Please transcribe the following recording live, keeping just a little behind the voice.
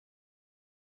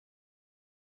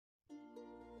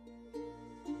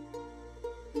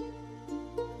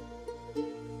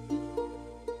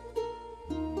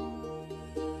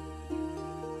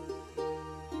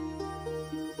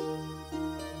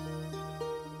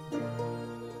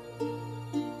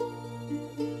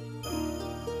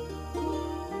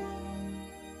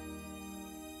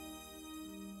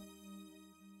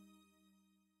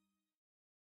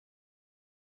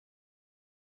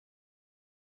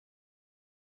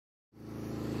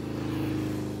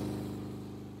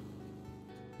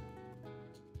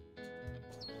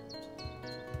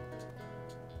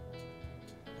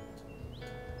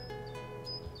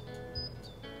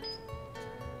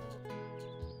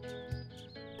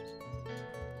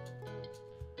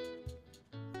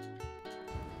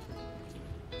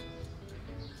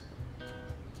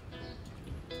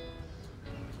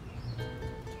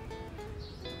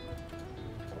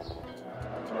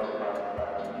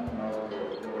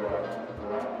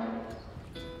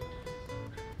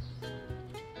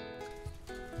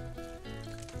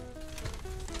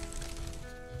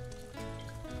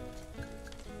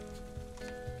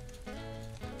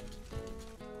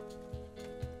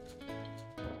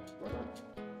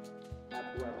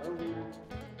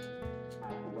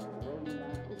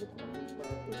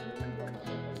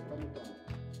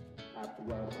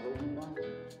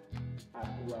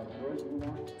la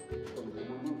reina se le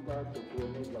comunica que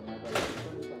tiene llamada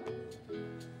telefónica.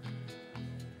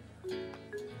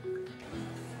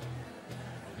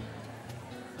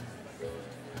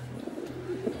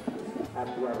 A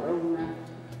tu reina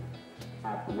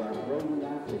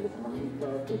se le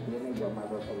comunica que tiene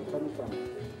llamada telefónica.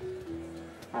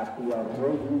 A tu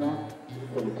reina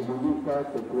se le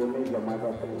comunica que tiene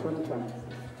llamada telefónica.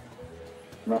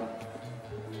 No.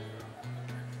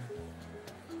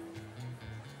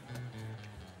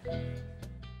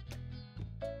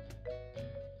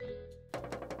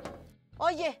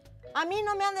 Oye, a mí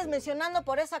no me andes mencionando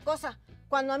por esa cosa.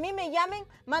 Cuando a mí me llamen,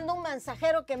 mando un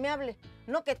mensajero que me hable.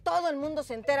 No que todo el mundo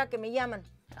se entera que me llaman.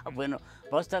 Bueno,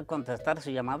 ¿va usted a contestar su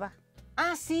llamada?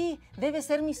 Ah, sí, debe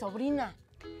ser mi sobrina.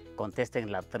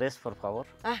 Contesten la 3, por favor.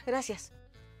 Ah, gracias.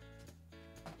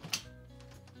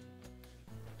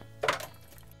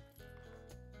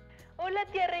 Hola,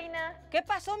 tía Reina. ¿Qué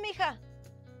pasó, mija?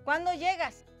 ¿Cuándo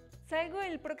llegas? Salgo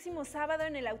el próximo sábado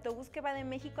en el autobús que va de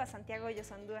México a Santiago de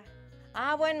Yosondúa.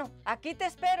 Ah, bueno, aquí te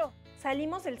espero.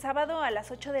 Salimos el sábado a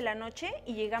las 8 de la noche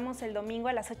y llegamos el domingo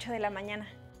a las 8 de la mañana.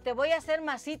 Te voy a hacer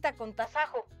masita con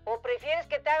tasajo. ¿O prefieres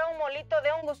que te haga un molito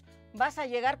de hongos? Vas a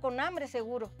llegar con hambre,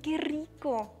 seguro. ¡Qué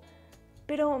rico!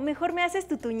 Pero mejor me haces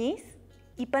tu tuñiz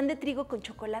y pan de trigo con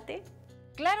chocolate.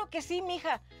 Claro que sí,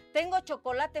 mija. Tengo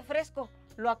chocolate fresco.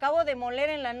 Lo acabo de moler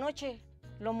en la noche.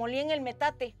 Lo molí en el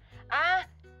metate. Ah,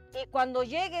 y cuando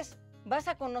llegues vas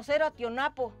a conocer a Tío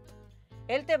Napo.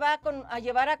 Él te va a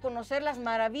llevar a conocer las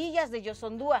maravillas de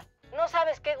Yosondúa. No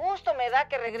sabes qué gusto me da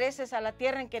que regreses a la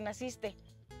tierra en que naciste.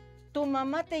 Tu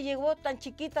mamá te llevó tan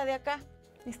chiquita de acá.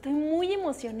 Estoy muy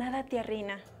emocionada, tía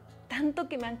Reina. Tanto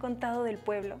que me han contado del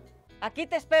pueblo. Aquí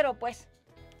te espero, pues.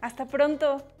 Hasta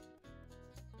pronto.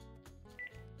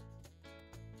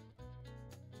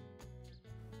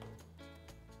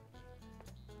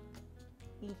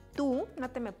 Y tú no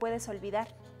te me puedes olvidar.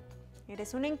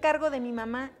 Eres un encargo de mi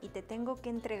mamá y te tengo que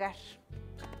entregar.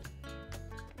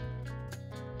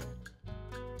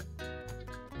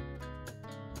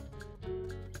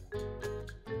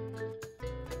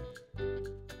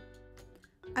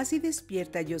 Así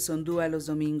despierta Yosondúa los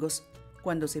domingos,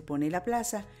 cuando se pone la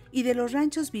plaza y de los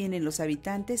ranchos vienen los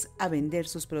habitantes a vender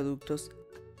sus productos.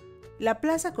 La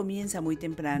plaza comienza muy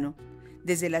temprano.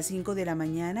 Desde las 5 de la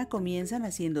mañana comienzan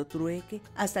haciendo trueque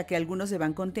hasta que algunos se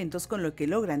van contentos con lo que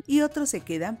logran y otros se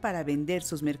quedan para vender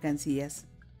sus mercancías.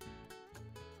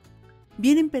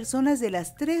 Vienen personas de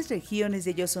las 3 regiones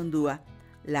de Yosondúa,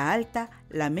 la alta,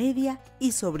 la media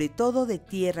y sobre todo de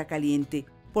tierra caliente,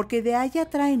 porque de allá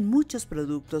traen muchos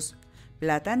productos.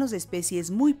 Plátanos de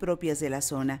especies muy propias de la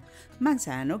zona,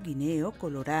 manzano, guineo,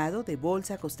 colorado, de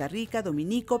bolsa, Costa Rica,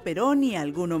 dominico, perón y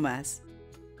alguno más.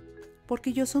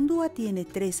 Porque Yosondúa tiene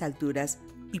 3 alturas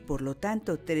y por lo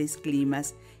tanto 3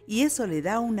 climas, y eso le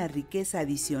da una riqueza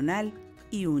adicional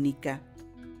y única.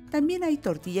 También hay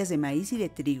tortillas de maíz y de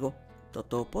trigo,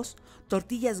 totopos,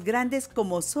 tortillas grandes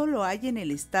como solo hay en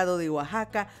el estado de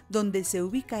Oaxaca, donde se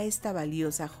ubica esta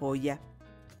valiosa joya.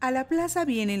 A la plaza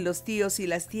vienen los tíos y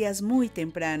las tías muy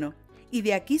temprano, y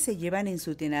de aquí se llevan en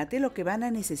su tenate lo que van a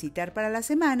necesitar para la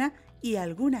semana y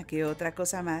alguna que otra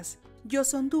cosa más.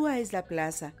 Yosondúa es la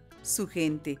plaza, su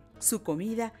gente, su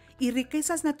comida y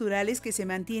riquezas naturales que se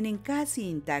mantienen casi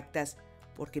intactas,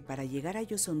 porque para llegar a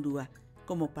Yosondúa,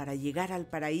 como para llegar al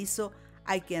paraíso,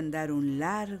 hay que andar un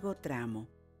largo tramo.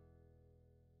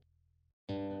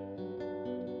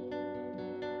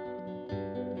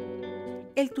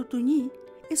 El tutuñí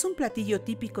es un platillo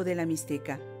típico de la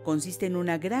Mixteca. Consiste en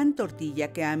una gran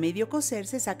tortilla que a medio cocer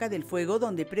se saca del fuego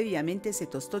donde previamente se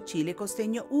tostó chile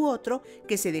costeño u otro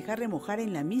que se deja remojar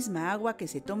en la misma agua que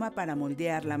se toma para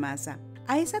moldear la masa.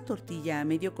 A esa tortilla a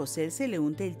medio cocer se le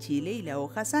unta el chile y la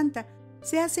hoja santa.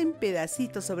 Se hacen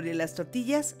pedacitos sobre las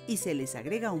tortillas y se les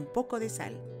agrega un poco de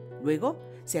sal. Luego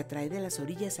se atrae de las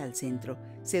orillas al centro,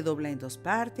 se dobla en 2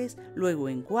 partes, luego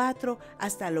en 4,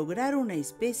 hasta lograr una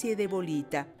especie de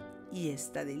bolita. Y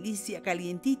esta delicia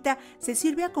calientita se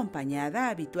sirve acompañada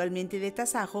habitualmente de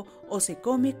tasajo o se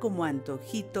come como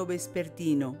antojito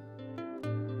vespertino.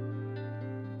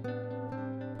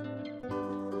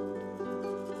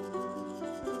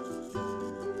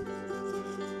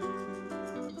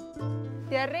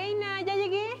 Tía Reina, ya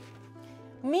llegué.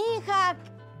 Mija,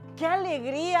 qué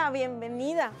alegría,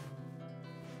 bienvenida.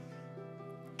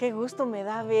 Qué gusto me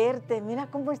da verte. Mira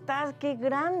cómo estás, qué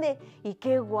grande y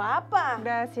qué guapa.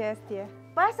 Gracias, tía.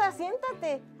 Pasa,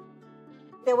 siéntate.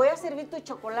 Te voy a servir tu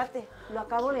chocolate. Lo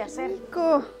acabo de hacer.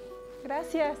 Rico.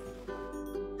 Gracias.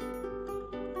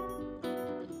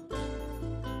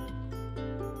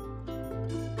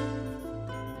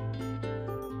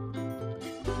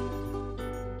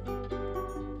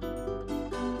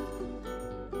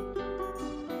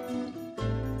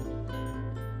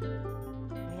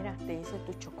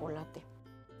 tu chocolate.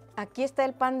 Aquí está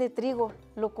el pan de trigo.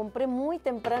 Lo compré muy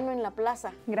temprano en la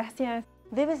plaza. Gracias.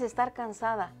 Debes estar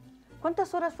cansada.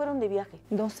 ¿Cuántas horas fueron de viaje?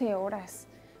 12 horas.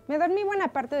 Me dormí buena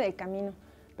parte del camino,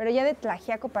 pero ya de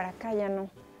Tlaxiaco para acá ya no.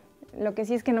 Lo que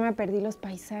sí es que no me perdí los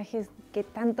paisajes que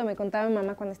tanto me contaba mi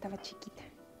mamá cuando estaba chiquita.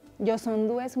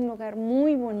 Yosondúa es un lugar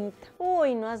muy bonito.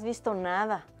 Uy, no has visto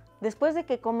nada. Después de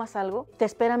que comas algo, te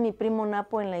espera mi primo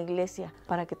Napo en la iglesia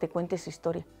para que te cuente su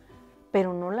historia.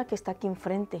 Pero no la que está aquí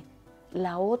enfrente,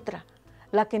 la otra,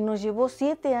 la que nos llevó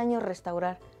 7 años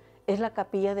restaurar. Es la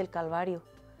Capilla del Calvario.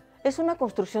 Es una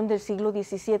construcción del siglo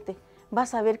XVII.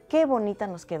 Vas a ver qué bonita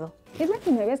nos quedó. Es la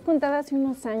que me habías contado hace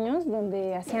unos años,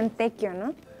 donde hacían tequio,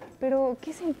 ¿no? Pero,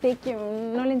 ¿qué es el tequio?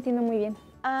 No lo entiendo muy bien.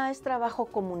 Ah, es trabajo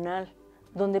comunal,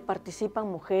 donde participan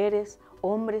mujeres,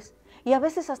 hombres y a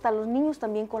veces hasta los niños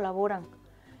también colaboran.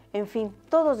 En fin,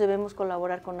 todos debemos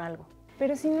colaborar con algo.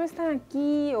 Pero si no están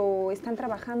aquí o están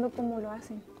trabajando, ¿cómo lo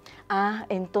hacen? Ah,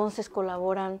 entonces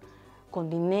colaboran con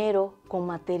dinero, con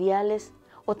materiales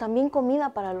o también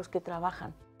comida para los que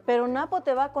trabajan. Pero Napo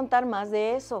te va a contar más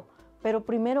de eso. Pero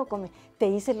primero come. Te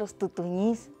hice los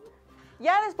tutuñís.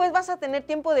 Ya después vas a tener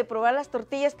tiempo de probar las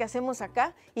tortillas que hacemos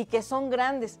acá y que son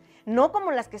grandes, no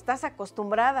como las que estás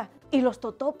acostumbrada. Y los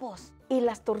totopos y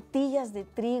las tortillas de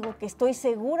trigo, que estoy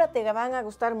segura te van a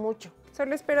gustar mucho.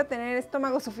 Solo espero tener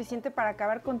estómago suficiente para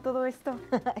acabar con todo esto.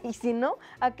 Y si no,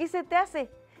 aquí se te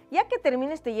hace. Ya que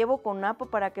termines te llevo con Napo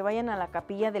para que vayan a la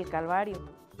Capilla del Calvario.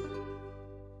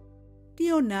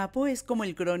 Tío Napo es como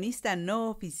el cronista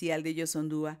no oficial de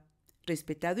Yosondúa,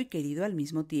 respetado y querido al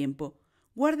mismo tiempo.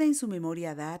 Guarda en su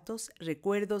memoria datos,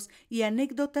 recuerdos y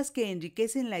anécdotas que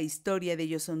enriquecen la historia de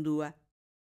Yosondúa.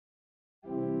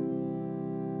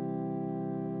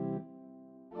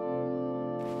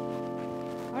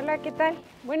 Hola, ¿qué tal?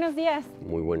 Buenos días.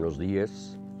 Muy buenos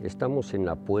días. Estamos en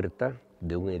la puerta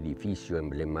de un edificio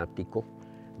emblemático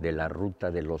de la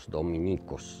ruta de los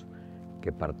dominicos,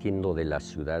 que partiendo de la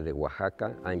ciudad de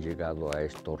Oaxaca han llegado a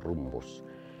estos rumbos.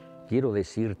 Quiero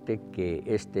decirte que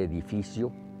este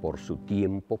edificio, por su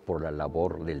tiempo, por la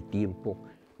labor del tiempo,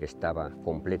 estaba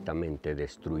completamente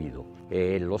destruido.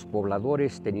 Los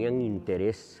pobladores tenían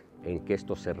interés en que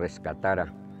esto se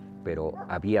rescatara, pero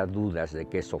había dudas de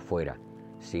que eso fuera.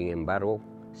 Sin embargo,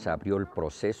 se abrió el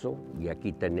proceso y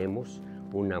aquí tenemos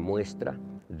una muestra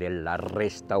de la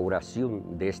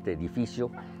restauración de este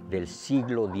edificio del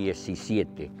siglo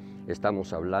XVII.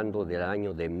 Estamos hablando del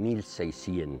año de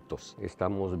 1600.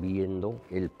 Estamos viendo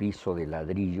el piso de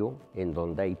ladrillo en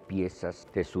donde hay piezas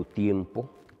de su tiempo,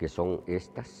 que son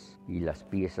estas, y las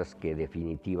piezas que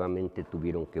definitivamente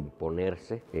tuvieron que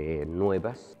ponerse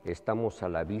nuevas. Estamos a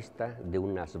la vista de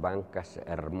unas bancas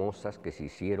hermosas que se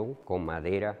hicieron con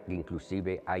madera, que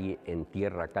inclusive hay en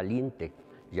tierra caliente,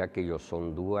 ya que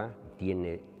Yosondúa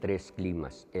tiene 3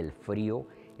 climas: el frío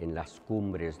en las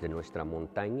cumbres de nuestra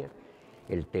montaña,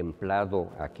 el templado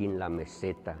aquí en la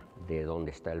meseta de donde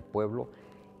está el pueblo,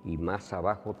 y más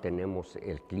abajo tenemos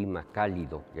el clima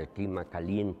cálido, el clima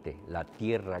caliente, la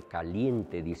tierra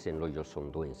caliente, dicen los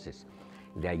yosonduenses.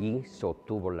 De allí se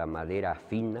obtuvo la madera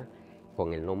fina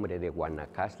con el nombre de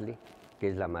guanacasle, que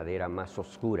es la madera más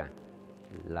oscura.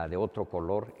 La de otro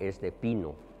color es de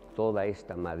pino. Toda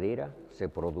esta madera se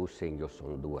produce en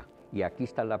Yosondúa. Y aquí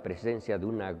está la presencia de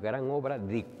una gran obra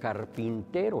de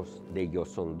carpinteros de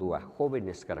Yosondúa,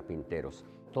 jóvenes carpinteros.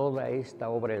 Toda esta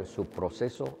obra en su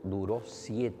proceso duró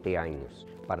 7 años.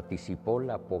 Participó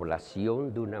la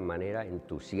población de una manera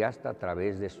entusiasta a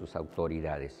través de sus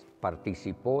autoridades.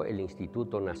 Participó el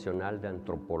Instituto Nacional de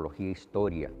Antropología e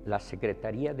Historia, la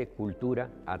Secretaría de Cultura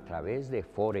a través de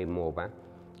Forma,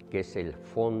 que es el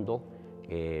fondo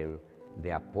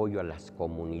de apoyo a las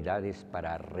comunidades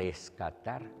para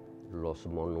rescatar los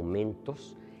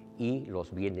monumentos y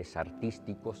los bienes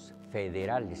artísticos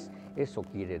federales. Eso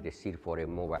quiere decir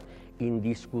Foremova.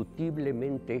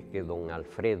 Indiscutiblemente que don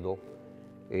Alfredo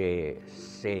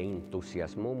se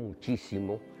entusiasmó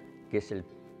muchísimo, que es el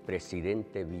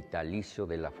presidente vitalicio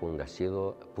de la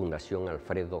Fundación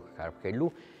Alfredo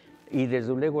Jargelú, y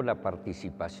desde luego la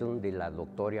participación de la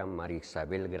doctora María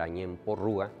Isabel Grañén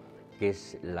Porrúa, que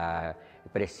es la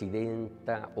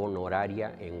presidenta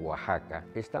honoraria en Oaxaca.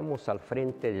 Estamos al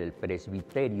frente del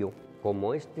presbiterio.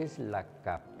 Como esta es la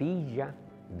capilla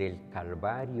del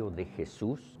Calvario de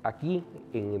Jesús, aquí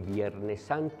en Viernes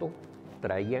Santo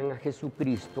traían a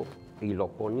Jesucristo y lo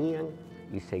ponían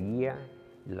y seguía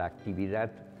la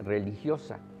actividad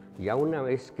religiosa. Ya una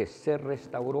vez que se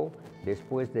restauró,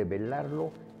 después de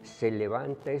velarlo, se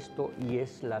levanta esto y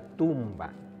es la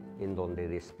tumba en donde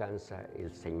descansa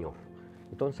el Señor.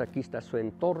 Entonces aquí está su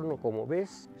entorno, como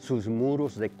ves, sus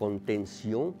muros de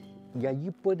contención y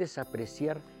allí puedes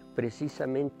apreciar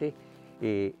precisamente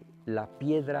la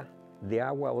piedra de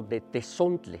agua o de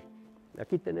tezontle.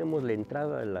 Aquí tenemos la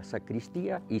entrada de la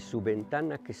sacristía y su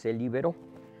ventana que se liberó,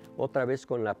 otra vez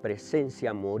con la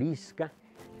presencia morisca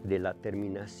de la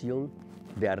terminación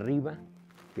de arriba,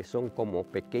 que son como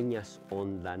pequeñas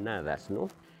hondanadas, ¿no?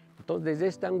 Entonces, desde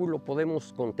este ángulo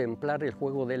podemos contemplar el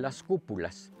juego de las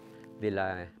cúpulas,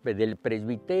 del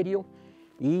presbiterio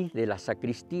y de la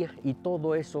sacristía, y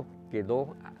todo eso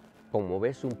quedó, como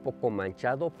ves, un poco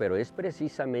manchado, pero es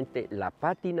precisamente la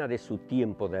pátina de su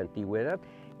tiempo de antigüedad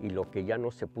y lo que ya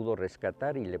no se pudo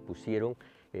rescatar y le pusieron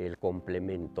el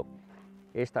complemento.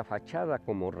 Esta fachada,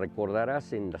 como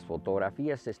recordarás en las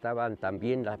fotografías, estaban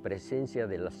también la presencia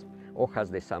de las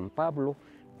hojas de San Pablo,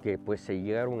 que pues se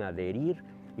llegaron a adherir,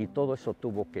 y todo eso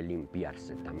tuvo que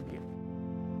limpiarse también.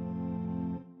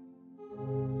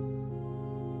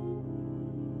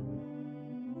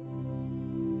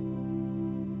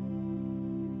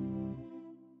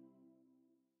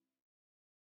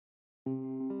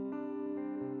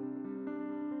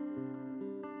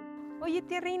 Oye,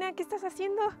 tía Reina, ¿qué estás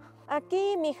haciendo?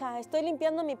 Aquí, mija, estoy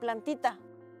limpiando mi plantita.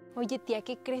 Oye, tía,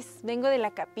 ¿qué crees? Vengo de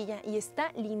la capilla y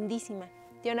está lindísima.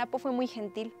 Tío Napo fue muy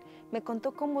gentil. Me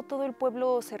contó cómo todo el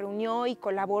pueblo se reunió y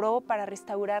colaboró para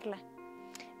restaurarla.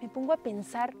 Me pongo a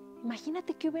pensar,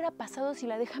 imagínate qué hubiera pasado si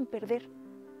la dejan perder.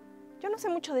 Yo no sé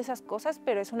mucho de esas cosas,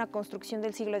 pero es una construcción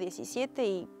del siglo XVII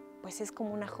y pues es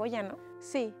como una joya, ¿no?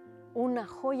 Sí, una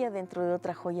joya dentro de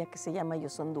otra joya que se llama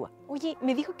Yosondúa. Oye,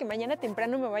 me dijo que mañana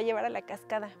temprano me va a llevar a la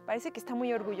cascada. Parece que está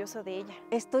muy orgulloso de ella.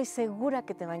 Estoy segura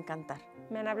que te va a encantar.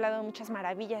 Me han hablado muchas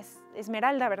maravillas.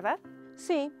 Esmeralda, ¿verdad?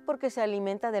 Sí, porque se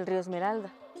alimenta del río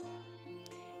Esmeralda.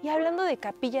 Y hablando de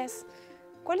capillas,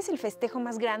 ¿cuál es el festejo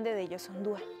más grande de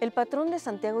Yosondúa? El patrón de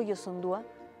Santiago Yosondúa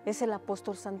es el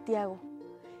apóstol Santiago.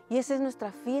 Y esa es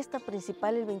nuestra fiesta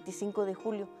principal el 25 de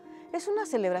julio. Es una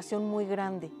celebración muy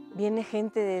grande. Viene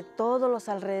gente de todos los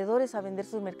alrededores a vender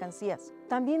sus mercancías.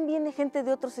 También viene gente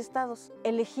de otros estados.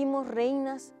 Elegimos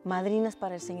reinas, madrinas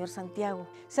para el señor Santiago.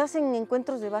 Se hacen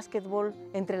encuentros de básquetbol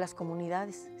entre las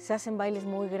comunidades. Se hacen bailes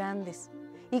muy grandes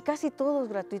y casi todos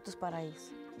gratuitos para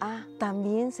ellos. Ah,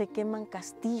 también se queman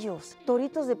castillos,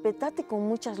 toritos de petate con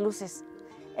muchas luces.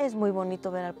 Es muy bonito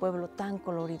ver al pueblo tan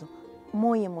colorido.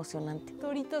 Muy emocionante.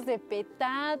 Toritos de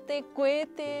petate,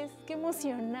 cohetes, qué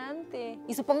emocionante.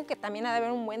 Y supongo que también ha de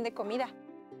haber un buen de comida.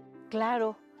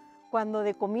 Claro, cuando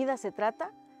de comida se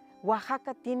trata,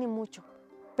 Oaxaca tiene mucho,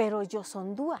 pero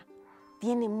Yosondúa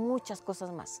tiene muchas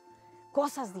cosas más,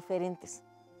 cosas diferentes.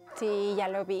 Sí, ya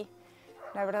lo vi.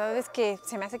 La verdad es que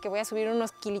se me hace que voy a subir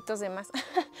unos kilitos de más,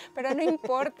 pero no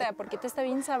importa, porque todo está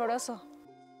bien sabroso.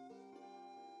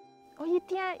 Oye,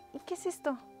 tía, ¿y qué es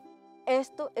esto?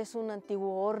 Esto es un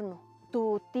antiguo horno.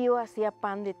 Tu tío hacía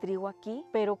pan de trigo aquí,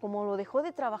 pero como lo dejó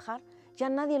de trabajar, ya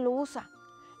nadie lo usa.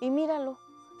 Y míralo,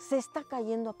 se está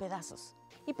cayendo a pedazos.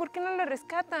 ¿Y por qué no lo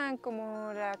rescatan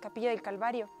como la Capilla del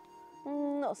Calvario?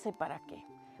 No sé para qué,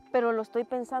 pero lo estoy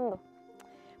pensando.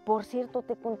 Por cierto,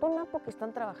 te contó Napo que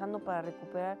están trabajando para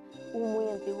recuperar un muy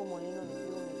antiguo molino de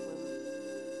trigo en el pueblo.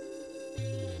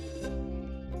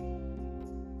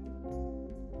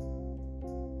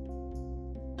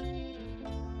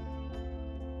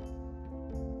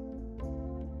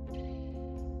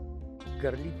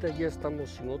 Carlita, ya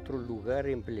estamos en otro lugar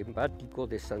emblemático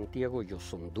de Santiago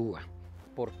Yosondúa,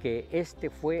 porque este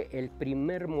fue el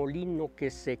primer molino que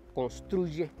se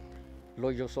construye.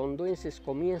 Los yosonduenses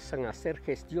comienzan a hacer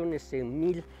gestiones en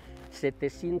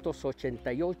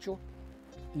 1788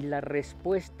 y la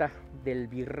respuesta del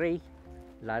virrey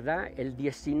la da el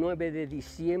 19 de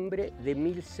diciembre de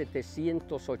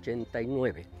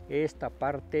 1789. Esta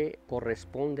parte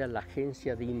corresponde a la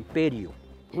agencia de Imperio.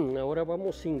 Ahora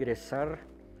vamos a ingresar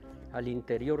al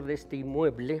interior de este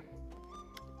inmueble.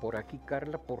 Por aquí,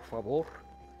 Karla, por favor.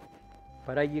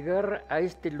 Para llegar a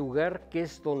este lugar que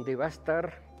es donde va a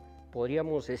estar,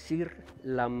 podríamos decir,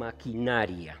 la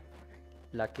maquinaria,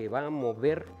 la que va a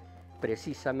mover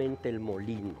precisamente el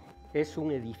molino. Es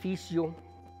un edificio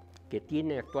que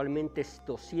tiene actualmente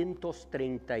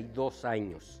 232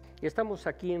 años. Estamos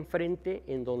aquí enfrente,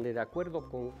 en donde, de acuerdo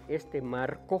con este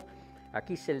marco,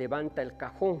 aquí se levanta el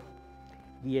cajón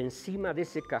y encima de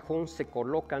ese cajón se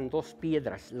colocan dos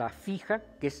piedras, la fija,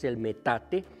 que es el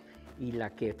metate, y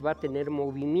la que va a tener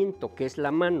movimiento, que es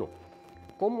la mano.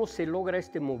 ¿Cómo se logra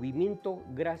este movimiento?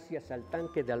 Gracias al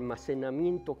tanque de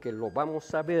almacenamiento, que lo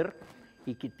vamos a ver,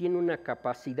 y que tiene una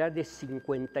capacidad de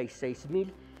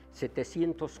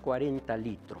 56.740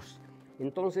 litros.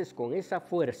 Entonces, con esa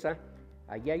fuerza,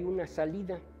 allá hay una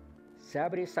salida, se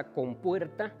abre esa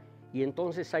compuerta y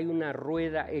entonces hay una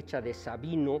rueda hecha de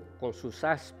sabino con sus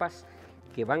aspas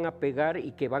que van a pegar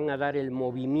y que van a dar el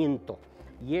movimiento,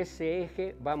 y ese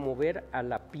eje va a mover a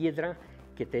la piedra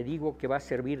que te digo que va a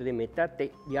servir de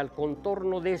metate, y al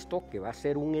contorno de esto, que va a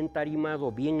ser un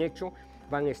entarimado bien hecho,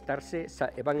 van a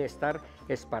estar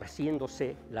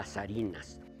esparciéndose las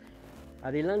harinas.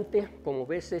 Adelante, como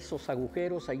ves esos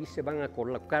agujeros, ahí se van a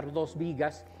colocar 2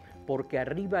 vigas, porque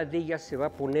arriba de ellas se va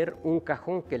a poner un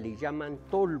cajón que le llaman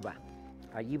tolva.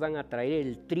 Allí van a traer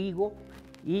el trigo,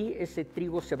 y ese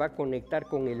trigo se va a conectar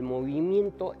con el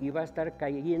movimiento y va a estar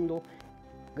cayendo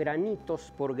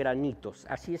granitos por granitos.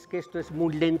 Así es que esto es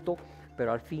muy lento,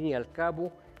 pero al fin y al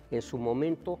cabo, en su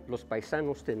momento, los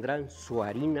paisanos tendrán su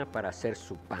harina para hacer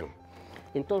su pan.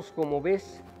 Entonces, como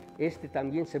ves, este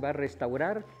también se va a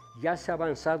restaurar. Ya se ha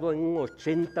avanzado en un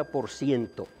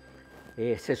 80%.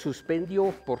 Se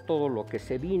suspendió por todo lo que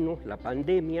se vino, la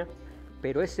pandemia,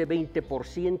 pero ese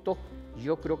 20%,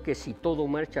 yo creo que si todo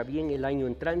marcha bien el año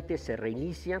entrante, se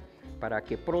reinicia para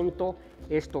que pronto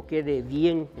esto quede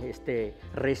bien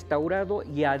restaurado,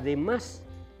 y además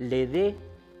le dé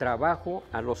trabajo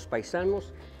a los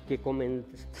paisanos que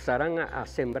comenzarán a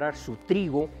sembrar su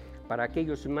trigo para que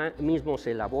ellos mismos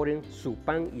elaboren su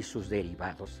pan y sus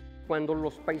derivados. Cuando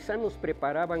los paisanos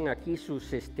preparaban aquí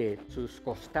sus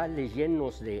costales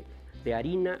llenos de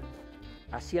harina,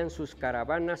 hacían sus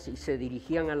caravanas y se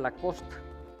dirigían a la costa,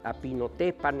 a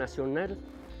Pinotepa Nacional,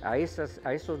 a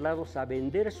esos lados, a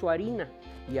vender su harina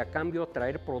y a cambio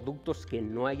traer productos que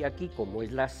no hay aquí, como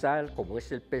es la sal, como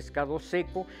es el pescado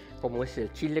seco, como es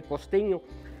el chile costeño.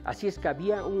 Así es que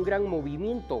había un gran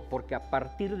movimiento, porque a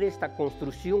partir de esta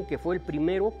construcción, que fue el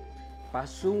primero,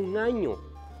 pasó un año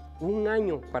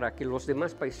para que los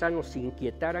demás paisanos se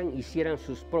inquietaran, hicieran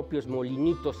sus propios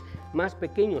molinitos más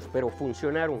pequeños, pero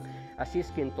funcionaron. Así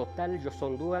es que en total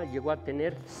Yosondúa llegó a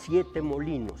tener 7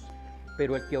 molinos,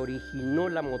 pero el que originó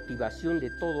la motivación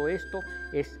de todo esto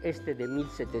es este de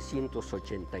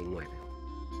 1789.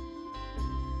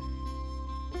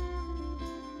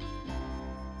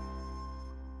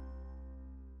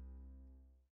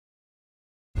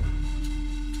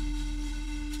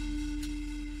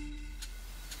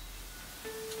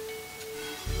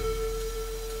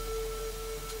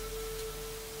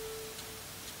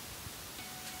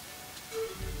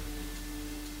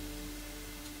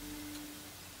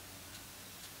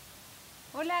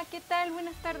 Hola, ¿qué tal?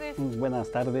 Buenas tardes.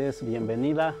 Buenas tardes,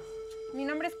 bienvenida. Mi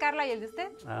nombre es Karla, ¿y el de usted?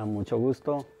 Mucho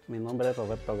gusto. Mi nombre es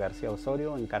Roberto García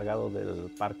Osorio, encargado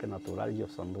del Parque Natural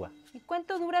Yosondúa. ¿Y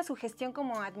cuánto dura su gestión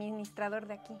como administrador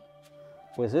de aquí?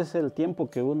 Pues es el tiempo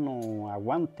que uno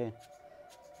aguante.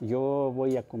 Yo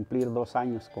voy a cumplir 2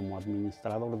 años como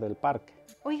administrador del parque.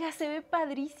 Oiga, se ve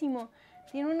padrísimo.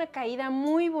 Tiene una caída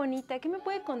muy bonita. ¿Qué me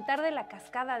puede contar de la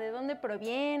cascada? ¿De dónde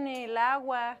proviene el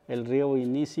agua? El río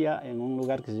inicia en un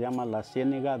lugar que se llama La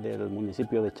Ciénega del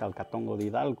municipio de Chalcatongo de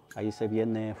Hidalgo. Ahí se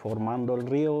viene formando el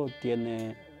río,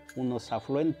 tiene unos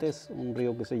afluentes, un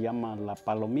río que se llama La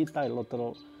Palomita, el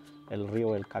otro el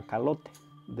río El Cacalote.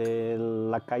 De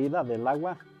la caída del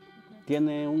agua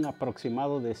tiene un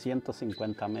aproximado de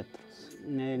 150 metros.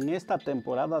 En esta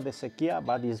temporada de sequía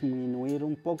va a disminuir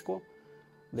un poco,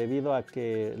 debido a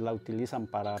que la utilizan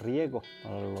para riego,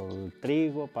 para el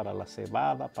trigo, para la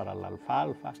cebada, para la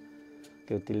alfalfa,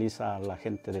 que utiliza la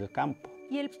gente del campo.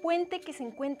 ¿Y el puente que se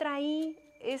encuentra ahí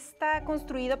está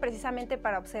construido precisamente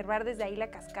para observar desde ahí la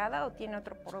cascada o tiene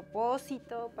otro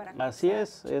propósito? Así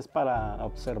es para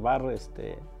observar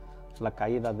la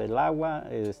caída del agua,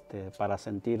 para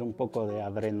sentir un poco de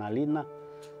adrenalina,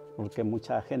 porque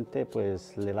mucha gente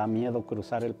pues le da miedo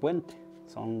cruzar el puente.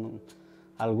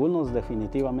 Algunos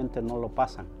definitivamente no lo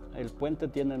pasan. El puente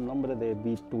tiene el nombre de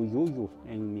Vituyuyu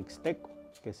en mixteco,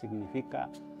 que significa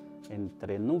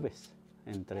entre nubes,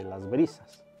 entre las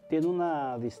brisas. Tiene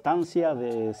una distancia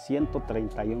de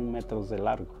 131 metros de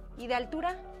largo. ¿Y de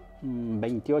altura?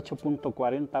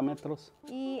 28.40 metros.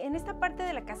 ¿Y en esta parte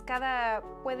de la cascada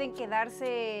pueden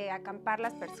quedarse a acampar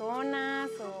las personas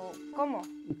o cómo?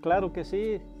 Claro que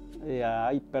sí.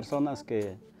 Hay personas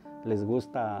que les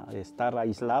gusta estar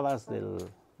aisladas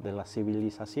de la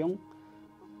civilización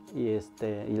y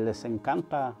les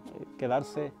encanta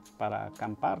quedarse para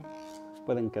acampar.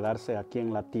 Pueden quedarse aquí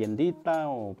en la tiendita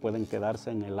o pueden quedarse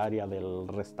en el área del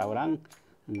restaurante,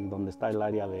 donde está el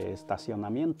área de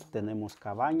estacionamiento. Tenemos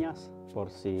cabañas por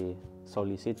si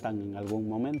solicitan en algún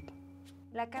momento.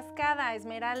 La cascada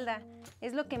Esmeralda,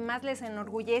 ¿es lo que más les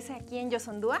enorgullece aquí en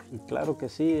Yosondúa? Claro que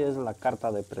sí, es la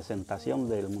carta de presentación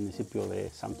del municipio de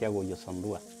Santiago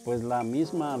Yosondúa. Pues los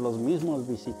mismos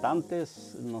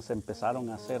visitantes nos empezaron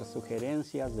a hacer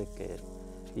sugerencias de que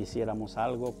hiciéramos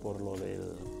algo por lo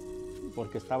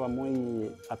porque estaba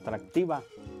muy atractiva.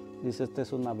 Dice, esta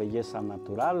es una belleza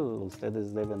natural,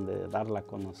 ustedes deben de darla a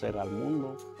conocer al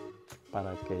mundo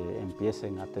para que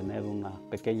empiecen a tener una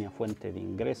pequeña fuente de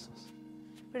ingresos.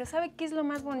 Pero ¿sabe qué es lo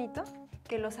más bonito?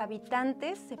 Que los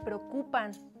habitantes se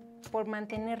preocupan por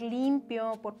mantener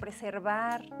limpio, por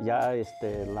preservar. Ya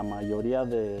la mayoría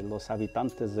de los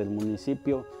habitantes del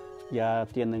municipio ya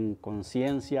tienen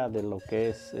conciencia de lo que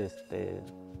es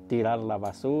tirar la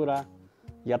basura.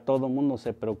 Ya todo el mundo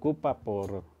se preocupa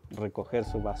por recoger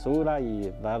su basura y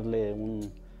darle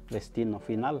un destino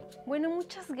final. Bueno,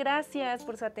 muchas gracias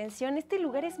por su atención. Este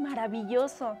lugar es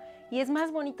maravilloso y es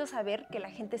más bonito saber que la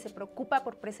gente se preocupa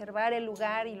por preservar el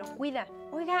lugar y lo cuida.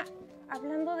 Oiga,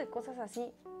 hablando de cosas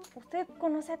así, ¿usted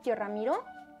conoce a tío Ramiro?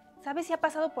 ¿Sabe si ha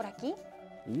pasado por aquí?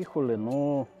 Híjole,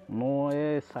 no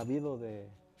he sabido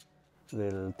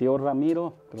del tío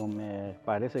Ramiro, pero me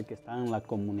parece que está en la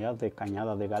comunidad de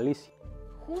Cañada de Galicia.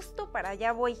 Justo para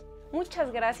allá voy.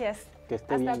 Muchas gracias. Que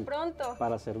esté Hasta bien. pronto.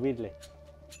 Para servirle.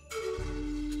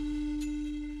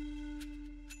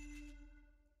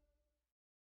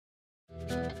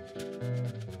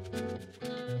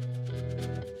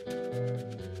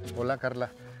 Hola,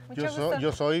 Karla.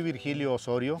 Yo soy Virgilio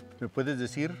Osorio. ¿Me puedes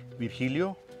decir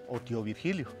Virgilio o tío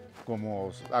Virgilio?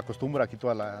 Como acostumbra aquí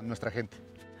toda nuestra gente.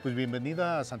 Pues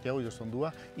bienvenida a Santiago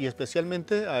Yosondúa y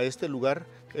especialmente a este lugar,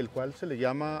 el cual se le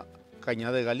llama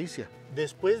Cañada de Galicia.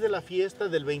 Después de la fiesta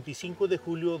del 25 de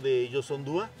julio de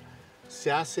Yosondúa,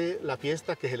 se hace la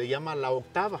fiesta que se le llama la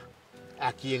octava,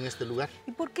 aquí en este lugar.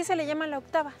 ¿Y por qué se le llama la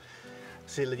octava?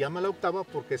 Se le llama la octava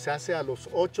porque se hace a los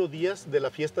 8 días de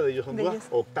la fiesta de Yosondúa,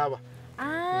 octava.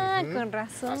 Ah, con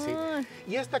razón. Así.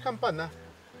 Y esta campana,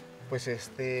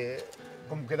 pues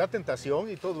como que da tentación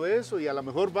y todo eso, y a lo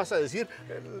mejor vas a decir...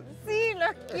 Sí,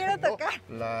 lo quiero tocar.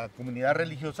 La comunidad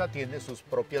religiosa tiene sus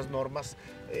propias normas.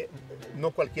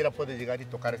 No cualquiera puede llegar y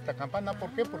tocar esta campana.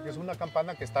 ¿Por qué? Porque es una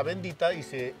campana que está bendita y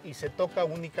se toca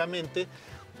únicamente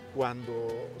cuando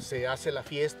se hace la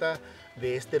fiesta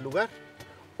de este lugar.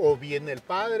 O viene el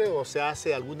padre o se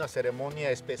hace alguna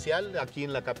ceremonia especial aquí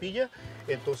en la capilla,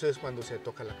 entonces cuando se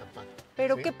toca la campana.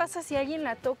 ¿Pero ¿sí? qué pasa si alguien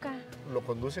la toca? Lo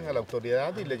conducen a la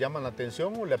autoridad y le llaman la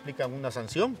atención o le aplican una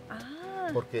sanción.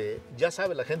 Porque ya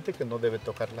sabe la gente que no debe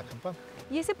tocar la campana.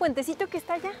 ¿Y ese puentecito que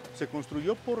está allá? Se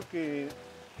construyó porque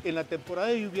en la temporada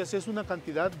de lluvias es una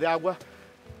cantidad de agua,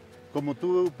 como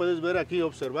tú puedes ver aquí,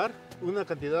 observar, una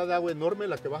cantidad de agua enorme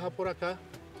la que baja por acá,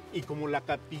 y como la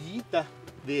capillita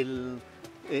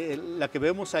la que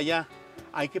vemos allá,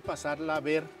 hay que pasarla a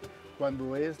ver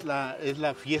cuando es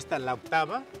la fiesta, la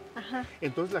octava. Ajá.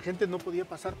 Entonces la gente no podía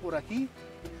pasar por aquí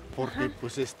porque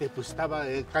pues estaba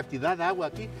cantidad de agua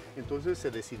aquí, entonces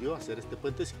se decidió hacer este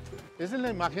puentecito. Esa es la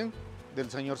imagen del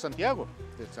señor Santiago,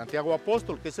 del Santiago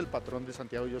Apóstol, que es el patrón de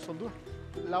Santiago Yosondúa.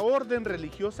 La orden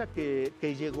religiosa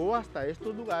que llegó hasta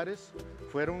estos lugares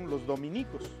fueron los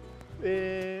dominicos.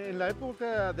 En la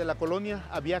época de la colonia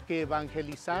había que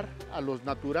evangelizar a los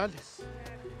naturales.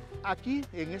 Aquí,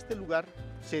 en este lugar,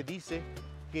 se dice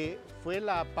que fue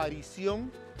la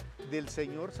aparición del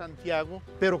señor Santiago,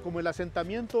 pero como el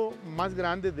asentamiento más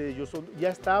grande de Yosondúa ya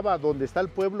estaba donde está el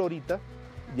pueblo ahorita,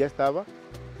 ya estaba,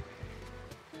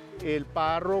 el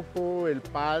párroco, el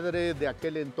padre de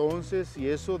aquel entonces y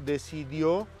eso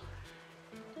decidió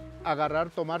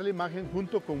tomar la imagen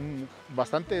junto con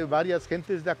varias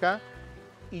gentes de acá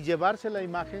y llevarse la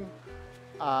imagen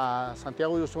a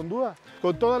Santiago de Yosondúa.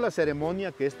 Con toda la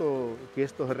ceremonia que esto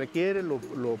requiere, lo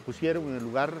pusieron en el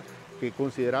lugar que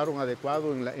consideraron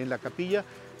adecuado en la capilla,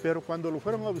 pero cuando lo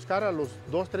fueron a buscar a los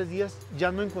 2 o 3 días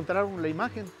ya no encontraron la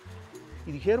imagen.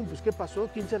 Y dijeron, pues ¿qué pasó?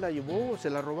 ¿Quién se la llevó? ¿Se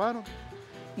la robaron?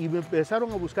 Y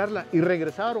empezaron a buscarla y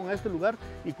regresaron a este lugar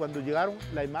y cuando llegaron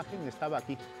la imagen estaba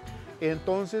aquí.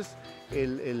 Entonces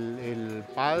el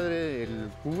padre, el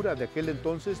cura de aquel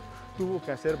entonces tuvo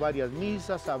que hacer varias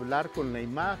misas, hablar con la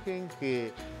imagen,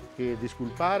 que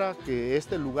disculpara, que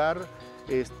este lugar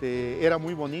era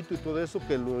muy bonito y todo eso,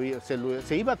 que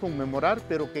se iba a conmemorar,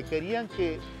 pero que querían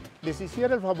que les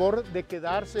hiciera el favor de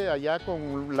quedarse allá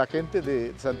con la gente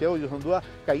de Santiago de Yosondúa,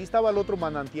 que ahí estaba el otro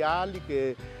manantial y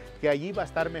que allí iba a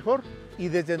estar mejor. Y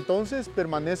desde entonces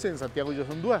permanece en Santiago de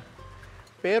Yosondúa.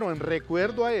 Pero en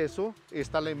recuerdo a eso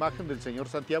está la imagen del señor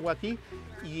Santiago aquí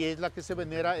y es la que se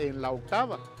venera en la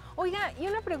octava. Oiga, y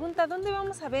una pregunta, ¿dónde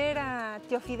vamos a ver a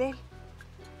tío Fidel?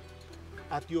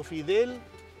 A tío Fidel,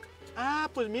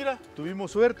 pues mira,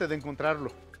 tuvimos suerte de encontrarlo.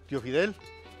 Tío Fidel.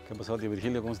 ¿Qué pasó, tío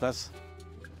Virgilio? ¿Cómo estás?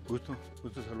 Gusto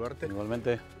saludarte.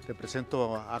 Igualmente. Te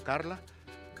presento a Karla,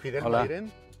 Fidel Hola.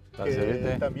 Mayren, Para que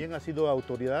servirte. también ha sido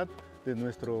autoridad de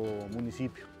nuestro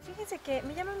municipio. Fíjense que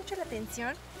me llama mucho la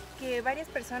atención que varias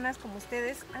personas como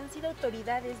ustedes han sido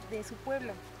autoridades de su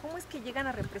pueblo. ¿Cómo es que llegan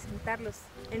a representarlos?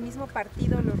 ¿El mismo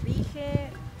partido los rige?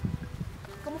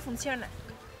 ¿Cómo funciona?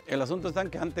 El asunto está en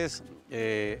que antes,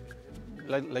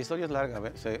 la historia es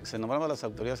larga, se nombraban las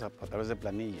autoridades a través de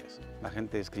planillas. La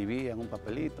gente escribía en un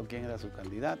papelito quién era su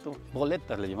candidato,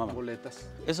 boletas le llamaban. Boletas.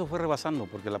 Eso fue rebasando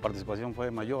porque la participación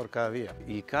fue mayor cada día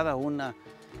y cada una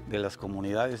de las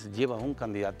comunidades lleva un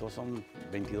candidato, son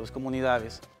 22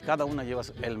 comunidades, cada una lleva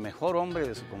el mejor hombre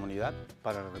de su comunidad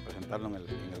para representarlo en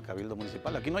el cabildo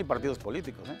municipal. Aquí no hay partidos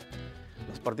políticos, ¿eh?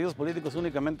 Los partidos políticos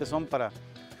únicamente son para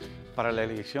la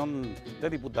elección de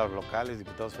diputados locales,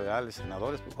 diputados federales,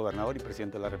 senadores, gobernador y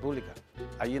presidente de la República.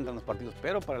 Ahí entran los partidos,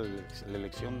 pero para la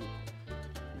elección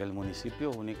del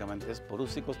municipio únicamente es por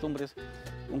usos y costumbres,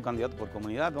 un candidato por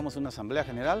comunidad, vamos a una asamblea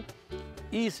general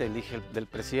y se elige del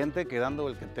presidente, quedando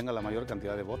el que tenga la mayor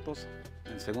cantidad de votos.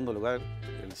 En segundo lugar,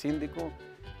 el síndico,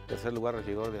 tercer lugar,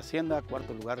 regidor de Hacienda,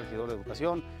 cuarto lugar, regidor de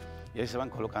Educación, y ahí se van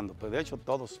colocando. Pues de hecho,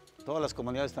 todas las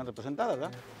comunidades están representadas,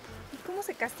 ¿verdad? ¿Y cómo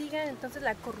se castiga entonces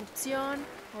la corrupción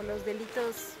o los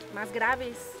delitos más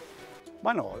graves?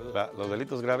 Bueno, los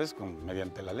delitos graves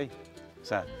mediante la ley. O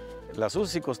sea, las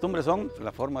usos y costumbres son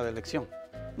la forma de elección.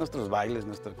 Nuestros bailes,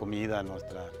 nuestra comida,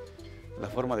 la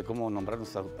forma de cómo nombrar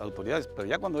nuestras autoridades. Pero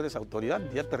ya cuando eres autoridad,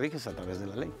 ya te riges a través de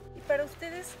la ley. ¿Y para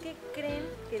ustedes qué creen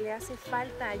que le hace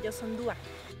falta a Yosondúa?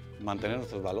 Mantener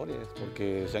nuestros valores,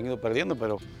 porque se han ido perdiendo,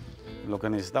 pero lo que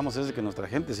necesitamos es que nuestra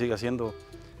gente siga siendo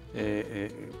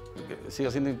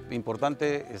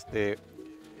importante,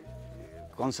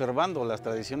 conservando las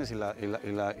tradiciones y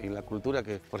la cultura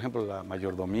que, por ejemplo, la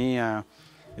mayordomía,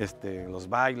 los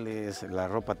bailes, la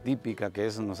ropa típica que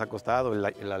eso nos ha costado,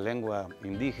 la lengua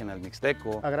indígena, el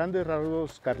mixteco. A grandes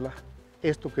rasgos, Karla,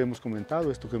 esto que hemos comentado,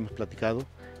 esto que hemos platicado,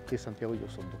 es Santiago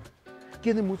Yosondúa.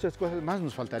 Tiene muchas cosas más,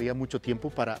 nos faltaría mucho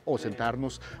tiempo o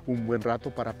sentarnos un buen rato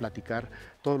para platicar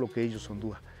todo lo que es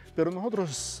Yosondúa. Pero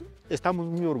nosotros estamos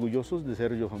muy orgullosos de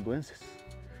ser yosonduenses.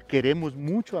 Queremos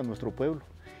mucho a nuestro pueblo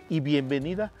y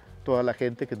bienvenida toda la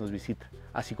gente que nos visita,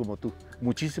 así como tú.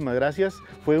 Muchísimas gracias,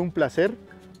 fue un placer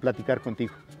platicar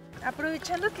contigo.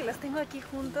 Aprovechando que los tengo aquí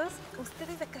juntos,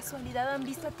 ¿ustedes de casualidad han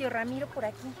visto a tío Ramiro por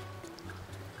aquí?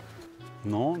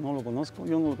 No, no lo conozco,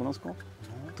 yo no lo conozco.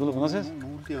 ¿Tú lo conoces? No,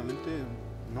 últimamente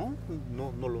no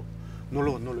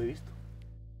lo he visto.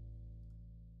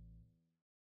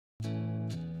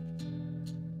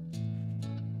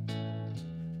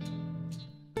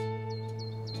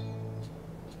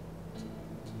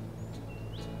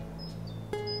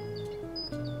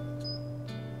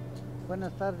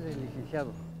 Buenas tardes,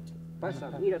 licenciado. Pasa,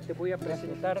 mira, te voy a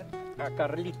presentar a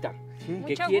Carlita, Sí.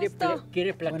 que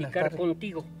quiere platicar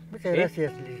contigo. Muchas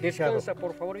gracias, licenciado. Descansa,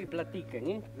 por favor, y platiquen,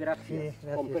 ¿eh? Gracias. Sí,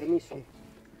 gracias. Con permiso. Sí.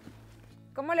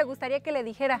 ¿Cómo le gustaría que le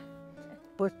dijera?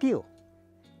 Pues tío,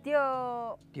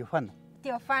 Tío Fano.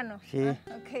 Fano. Sí. Ah,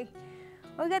 ok.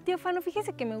 Oiga, tío Fano,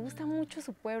 fíjese que me gusta mucho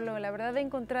su pueblo. La verdad he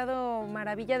encontrado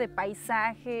maravilla de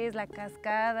paisajes, la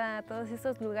cascada, todos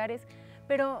esos lugares.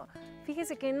 Pero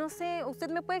fíjese que no sé, ¿usted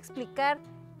me puede explicar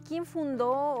quién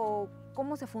fundó o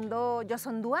cómo se fundó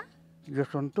Yosondúa?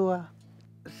 Yosondúa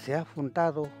se ha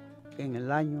fundado en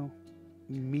el año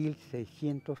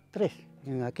 1603.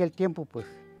 En aquel tiempo, pues,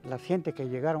 las gentes que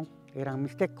llegaron eran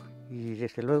mixtecos y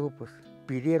desde luego, pues,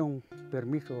 pidieron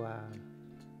permiso a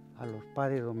los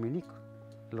padres dominicos.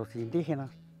 Los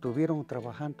indígenas estuvieron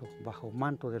trabajando bajo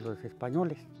manto de los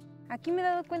españoles. Aquí me he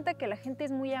dado cuenta que la gente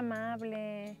es muy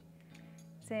amable,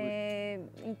 se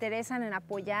interesan en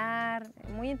apoyar,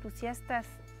 muy entusiastas.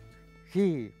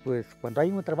 Sí, pues cuando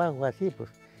hay un trabajo así, pues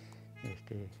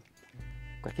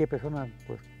cualquier persona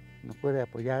pues, nos puede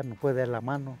apoyar, nos puede dar la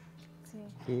mano.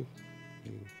 Sí.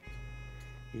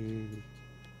 Y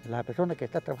la persona que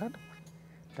está trabajando,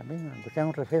 pues, también, aunque sea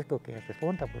un refresco que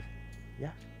responda, pues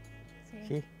ya.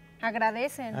 Sí.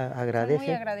 Agradecen. Agradecen. Son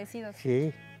muy agradecidos.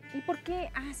 Sí. ¿Y por qué?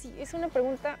 Ah, sí, es una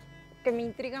pregunta que me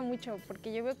intriga mucho,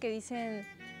 porque yo veo que dicen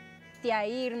tía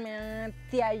Irma,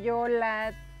 tía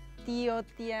Yola, tío,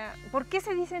 tía. ¿Por qué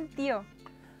se dicen tío?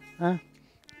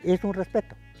 Es un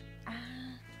respeto.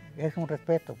 Ah. Es un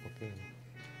respeto porque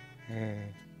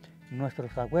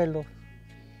nuestros abuelos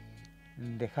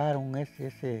dejaron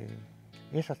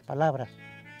esas palabras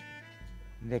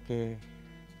de que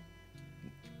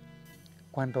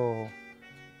cuando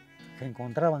se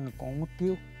encontraban con un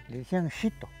tío le decían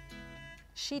Chito.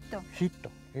 Chito.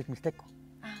 Chito, es mixteco.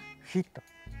 Chito.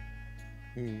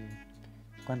 Y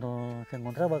cuando se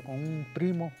encontraba con un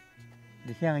primo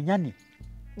decían ñani.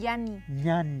 Yani.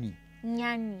 Ñani.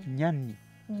 Ñani. Ñani.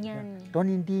 Ñani.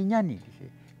 Tonindi ñani, dice.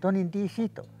 Tonindi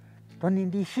Chito.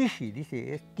 Tonindi Shishi,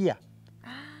 dice, es tía.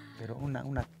 Pero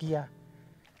una tía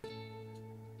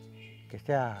que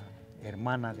sea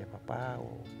hermana de papá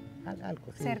o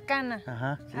algo así. Cercana.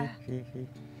 Ajá, sí.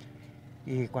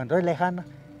 Y cuando es lejana,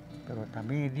 pero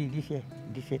también dice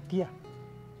tía.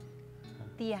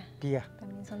 Tía.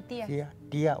 También son tías.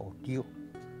 Tía o tío.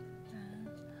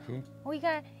 Sí.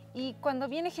 Oiga, y cuando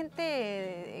viene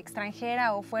gente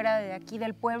extranjera o fuera de aquí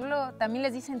del pueblo, ¿también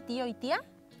les dicen tío y tía?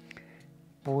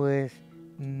 Pues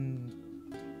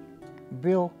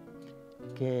veo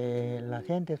que la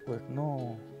gente pues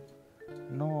no,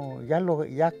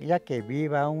 ya que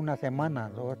viva una semana,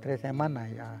 2 o 3 semanas,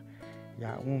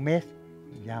 ya un mes,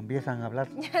 ya empiezan a hablar.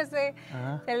 Ya sé,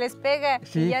 Ajá. se les pega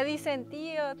Sí. y ya dicen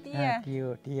tío, tía.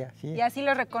 Tío, tía, sí. Y así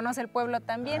lo reconoce el pueblo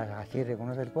también. Así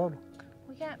reconoce el pueblo.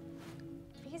 Oiga,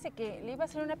 fíjese que le iba a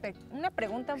hacer una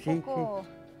pregunta un Sí, poco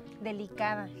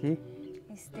delicada. Sí.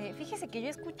 Fíjese que yo he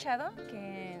escuchado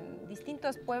que en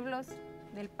distintos pueblos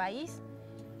del país,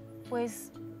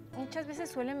 pues muchas veces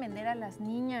suelen vender a las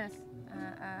niñas,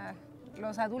 a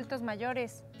los adultos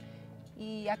mayores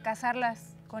y a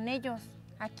casarlas con ellos.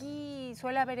 ¿Aquí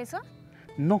suele haber eso?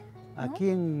 No, aquí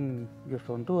en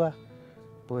Yosondúa,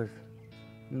 pues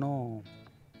no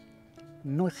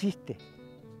existe.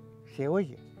 Se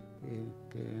oye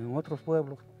que en otros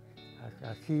pueblos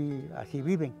así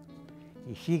viven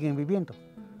y siguen viviendo.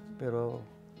 Pero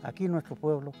aquí en nuestro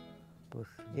pueblo, pues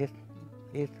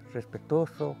es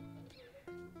respetuoso.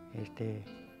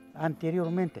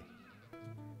 Anteriormente,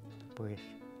 pues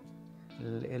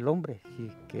el hombre,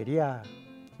 si quería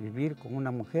vivir con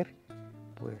una mujer,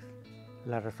 pues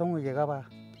la razón llegaba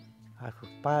a sus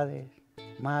padres,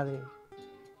 madres,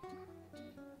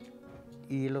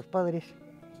 y los padres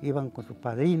iban con sus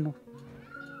padrinos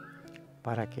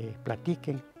para que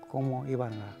platiquen cómo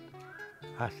iban a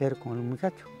hacer con el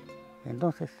muchacho.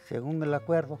 Entonces, según el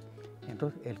acuerdo,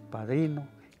 entonces el padrino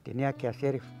tenía que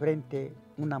hacer frente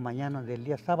una mañana del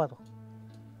día sábado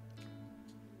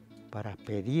para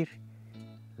pedir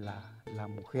la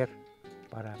mujer,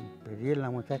 para pedir la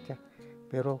muchacha,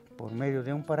 pero por medio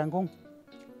de un parangón.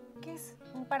 ¿Qué es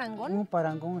un parangón? Un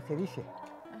parangón se dice.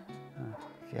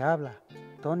 Se habla.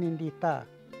 Tonindita,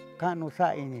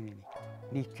 canusa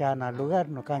ni chana lugar,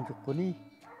 no canchucuní.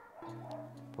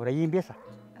 Por ahí empieza.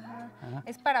 Ajá.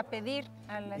 Es para pedir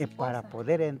a la esposa. Para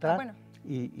poder entrar bueno.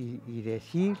 y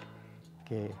decir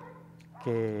que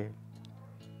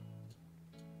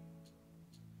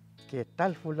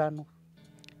tal fulano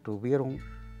tuvieron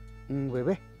un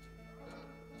bebé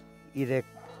y se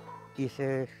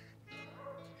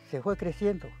fue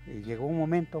creciendo y llegó un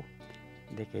momento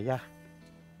de que ya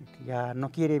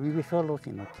no quiere vivir solo,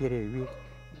 sino quiere vivir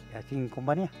así en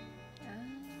compañía.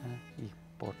 Y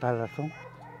por tal razón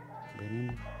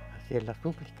venimos a hacer la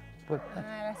súplica. Pues,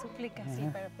 la súplica, sí,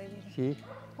 para pedir. Sí.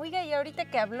 Oiga, y ahorita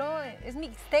que habló, es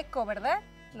mixteco, ¿verdad?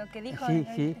 Lo que dijo.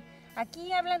 Sí.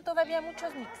 ¿Aquí hablan todavía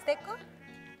muchos mixtecos?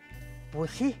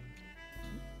 Pues sí.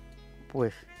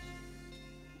 Pues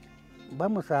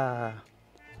vamos a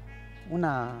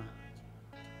una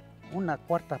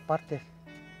cuarta parte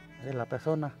de la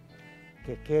persona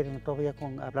que quieren todavía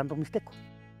hablando mixteco.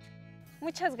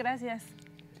 Muchas gracias.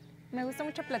 Me gustó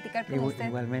mucho platicar con usted.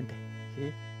 Igualmente,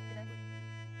 sí.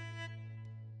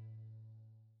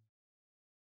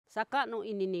 Saca no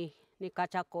inini ni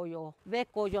cachacoyo, ve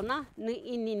coyona ni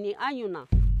inini ayuna,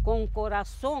 con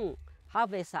corazón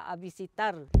habesa a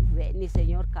visitar ve ni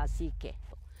señor cacique.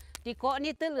 Tico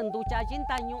ni telenducha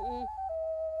jintañu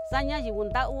saña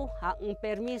yunda a un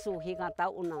permiso giganta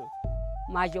una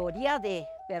mayoría de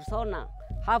personas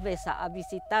habesa a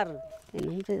visitar en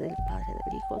nombre del Padre,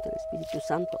 del Hijo, del Espíritu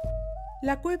Santo.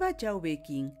 La cueva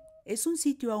Yaubequín es un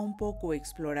sitio aún poco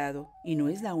explorado y no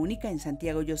es la única en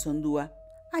Santiago Yosondúa.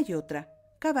 Hay otra,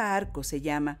 Cava Arco se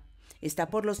llama. Está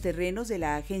por los terrenos de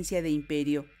la Agencia de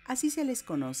Imperio, así se les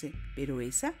conoce, pero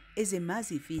esa es de más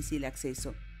difícil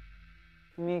acceso.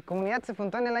 Mi comunidad se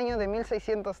fundó en el año de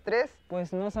 1603,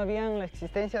 pues no sabían la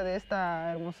existencia de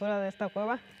esta hermosura de esta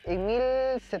cueva. En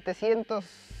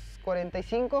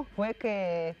 1745 fue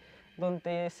que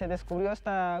donde se descubrió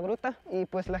esta gruta y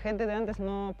pues la gente de antes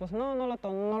no lo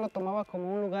tomaba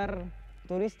como un lugar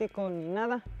turístico ni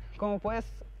nada. Como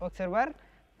puedes observar,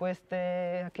 pues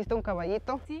aquí está un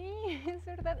caballito. Sí, es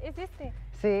verdad, es este.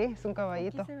 Sí, es un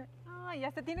caballito. Ya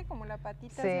hasta tiene como la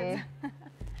patita. Sí.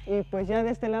 Y pues ya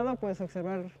de este lado puedes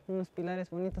observar unos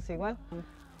pilares bonitos igual.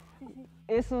 Sí.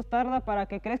 Eso tarda para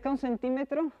que crezca 1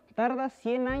 centímetro, tarda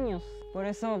 100 años. Por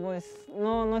eso pues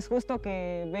no es justo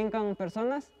que vengan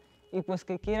personas y pues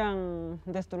que quieran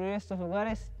destruir estos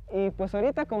lugares. Y pues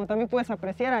ahorita como también puedes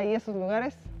apreciar ahí esos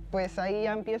lugares, pues ahí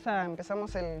ya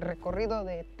empezamos el recorrido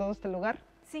de todo este lugar.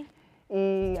 Sí.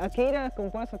 Y aquí,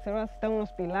 como puedes observar, están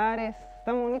unos pilares,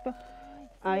 está bonito.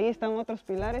 Ahí están otros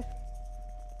pilares,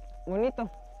 bonito.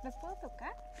 ¿Los puedo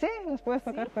tocar? Sí, los puedes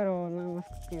tocar, ¿sí? Pero nada más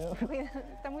cuidado.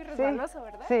 Está muy resbaloso, sí,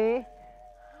 ¿verdad? Sí.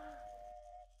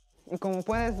 Y como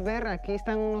puedes ver, aquí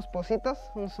están unos pocitos,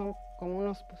 son como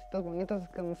unos pocitos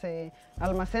bonitos donde se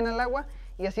almacena el agua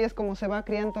y así es como se va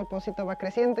criando, el pocito va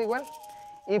creciendo igual.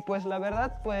 Y pues la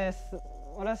verdad, pues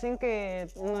ahora sí que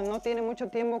no tiene mucho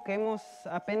tiempo que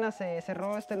apenas se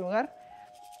cerró este lugar.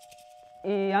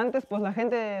 Y antes pues la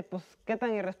gente, pues qué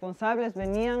tan irresponsables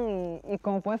venían y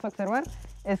como puedes observar,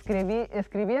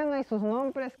 escribían ahí sus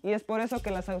nombres y es por eso que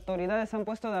las autoridades se han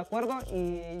puesto de acuerdo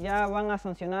y ya van a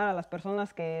sancionar a las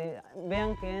personas que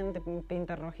vean que estén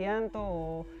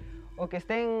pintarrojeando o que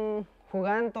estén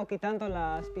jugando, quitando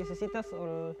las piececitas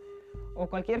o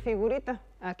cualquier figurita.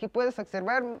 Aquí puedes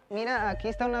observar, mira, aquí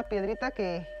está una piedrita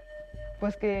que,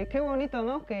 pues que qué bonito,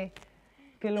 ¿no? Que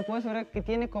lo puedes ver que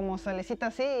tiene como salecita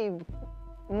así y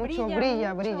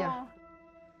brilla.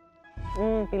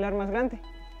 Un pilar más grande.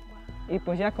 Wow. Y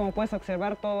pues ya como puedes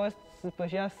observar todo esto,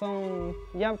 pues ya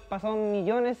pasaron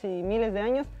millones y miles de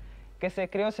años que se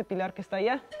creó ese pilar que está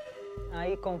allá.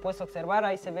 Ahí como puedes observar,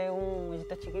 ahí se ve un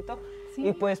huellito chiquito. ¿Sí?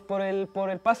 Y pues por el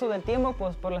paso del tiempo,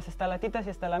 pues por las estalactitas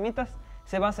y estalamitas,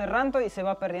 se va cerrando y se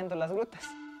va perdiendo las grutas.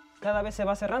 Cada vez se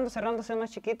va cerrándose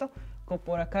más chiquito, como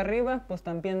por acá arriba, pues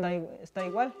también está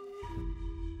igual.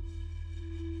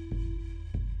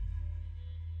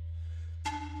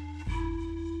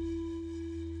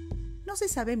 No se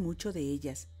sabe mucho de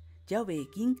ellas.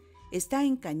 Yaobequín está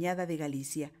en Cañada de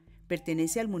Galicia.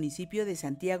 Pertenece al municipio de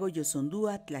Santiago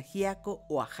Yosondúa, Tlaxiaco,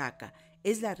 Oaxaca.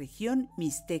 Es la región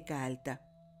Mixteca Alta.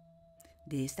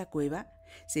 De esta cueva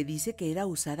se dice que era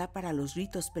usada para los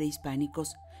ritos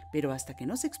prehispánicos, pero hasta que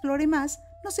no se explore más,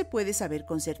 no se puede saber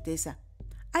con certeza.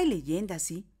 Hay leyendas,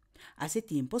 sí. Hace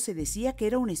tiempo se decía que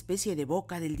era una especie de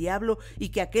boca del diablo y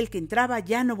que aquel que entraba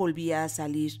ya no volvía a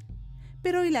salir.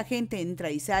 Pero hoy la gente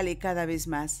entra y sale cada vez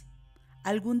más.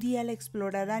 Algún día la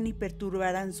explorarán y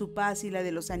perturbarán su paz y la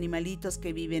de los animalitos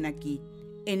que viven aquí.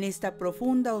 En esta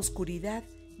profunda oscuridad,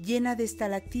 llena de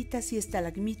estalactitas y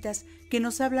estalagmitas que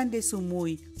nos hablan de su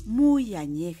muy, muy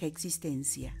añeja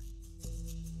existencia.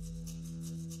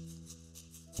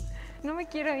 No me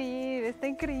quiero ir, está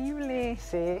increíble.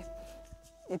 Sí.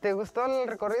 ¿Y te gustó el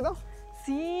recorrido?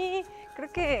 Sí,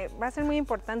 creo que va a ser muy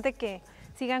importante que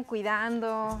sigan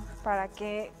cuidando para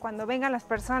que cuando vengan las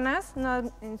personas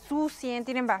no ensucien,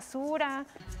 tiren basura,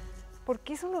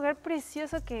 porque es un lugar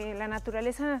precioso que la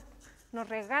naturaleza nos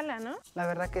regala, ¿no? La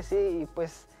verdad que sí, y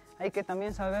pues hay que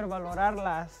también saber valorar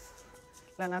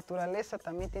la naturaleza,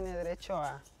 también tiene derecho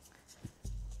a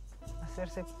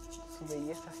hacerse su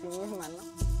belleza a sí misma,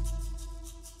 ¿no?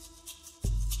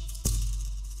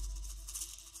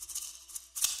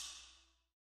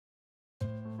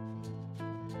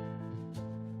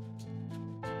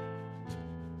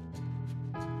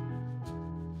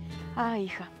 Ah,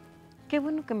 hija, qué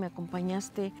bueno que me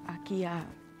acompañaste aquí a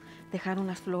dejar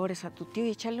unas flores a tu tío y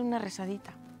echarle una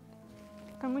rezadita.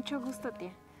 Con mucho gusto,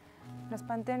 tía. Los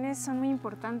panteones son muy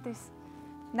importantes.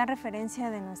 Dan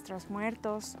referencia de nuestros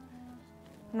muertos,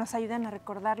 nos ayudan a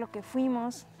recordar lo que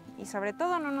fuimos y sobre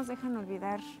todo no nos dejan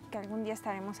olvidar que algún día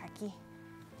estaremos aquí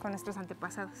con nuestros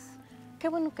antepasados. Qué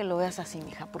bueno que lo veas así,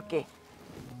 mija, porque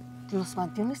los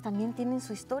panteones también tienen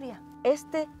su historia.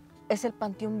 Este es el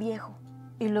panteón viejo.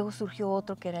 Y luego surgió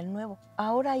otro que era el nuevo.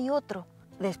 Ahora hay otro.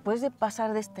 Después de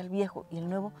pasar de este el viejo y el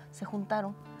nuevo, se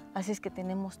juntaron. Así es que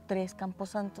tenemos 3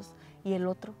 camposantos y el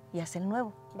otro ya es el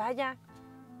nuevo. Vaya,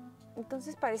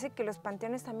 entonces parece que los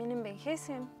panteones también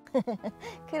envejecen.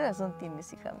 ¿Qué razón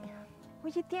tienes, hija mía?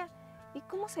 Oye, tía, ¿y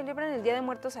cómo celebran el Día de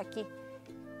Muertos aquí?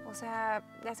 O sea,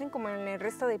 ¿hacen como en el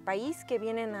resto del país que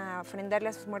vienen a ofrendarle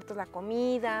a sus muertos la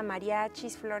comida,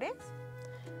 mariachis, flores?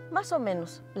 Más o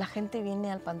menos. La gente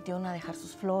viene al panteón a dejar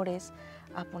sus flores,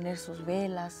 a poner sus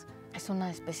velas. Es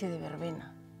una especie de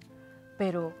verbena.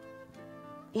 Pero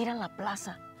ir a la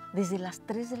plaza desde las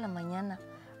 3 de la mañana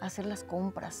a hacer las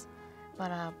compras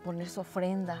para poner su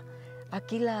ofrenda.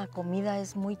 Aquí la comida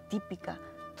es muy típica.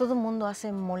 Todo el mundo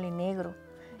hace mole negro,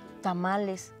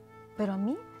 tamales. Pero a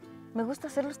mí me gusta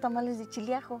hacer los tamales de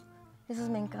chile ajo. Esos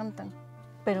me encantan.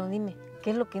 Pero dime,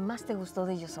 ¿qué es lo que más te gustó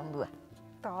de Yosondúa?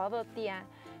 Todo, tía.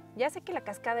 Ya sé que la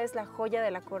cascada es la joya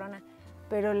de la corona,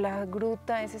 pero la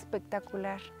gruta es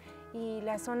espectacular. Y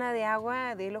la zona de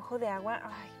agua, del ojo de agua,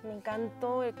 ay, me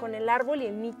encantó. Con el árbol y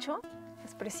el nicho,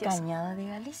 es precioso. Cañada de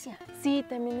Galicia. Sí,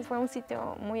 también fue un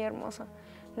sitio muy hermoso.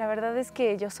 La verdad es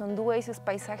que Yosondúa y sus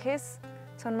paisajes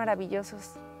son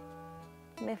maravillosos.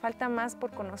 me falta más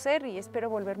por conocer y espero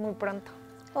volver muy pronto.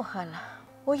 Ojalá.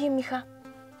 Oye, mija,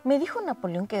 me dijo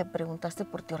Napoleón que preguntaste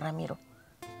por tío Ramiro.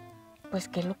 Pues,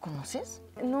 ¿qué, lo conoces?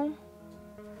 No.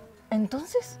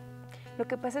 ¿Entonces? Lo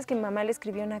que pasa es que mi mamá le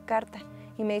escribió una carta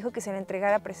y me dijo que se la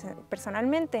entregara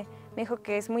personalmente. Me dijo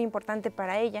que es muy importante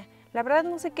para ella. La verdad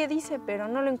no sé qué dice, pero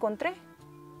no lo encontré.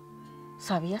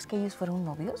 ¿Sabías que ellos fueron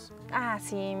novios? Ah,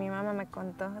 sí, mi mamá me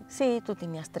contó. Sí, tú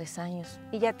tenías 3 años.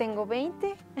 Y ya tengo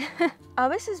 20. A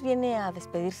veces viene a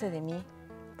despedirse de mí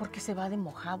porque se va de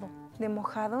mojado. ¿De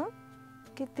mojado?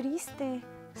 Qué triste.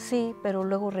 Sí, pero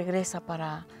luego regresa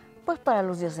para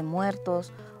los días de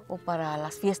muertos o para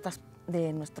las fiestas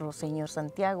de nuestro Señor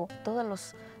Santiago. Todos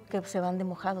los que se van de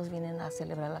mojados vienen a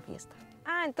celebrar la fiesta.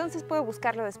 Ah, entonces puedo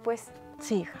buscarlo después.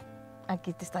 Sí, hija,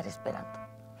 aquí te estaré esperando.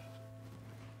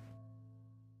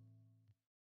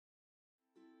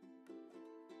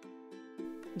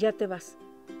 Ya te vas,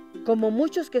 como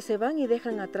muchos que se van y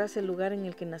dejan atrás el lugar en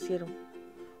el que nacieron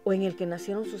o en el que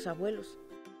nacieron sus abuelos.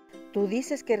 Tú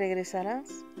dices que regresarás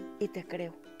y te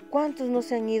creo. ¿Cuántos no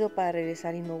se han ido para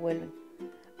regresar y no vuelven?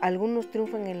 Algunos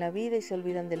triunfan en la vida y se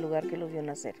olvidan del lugar que los vio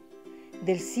nacer,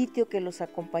 del sitio que los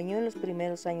acompañó en los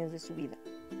primeros años de su vida.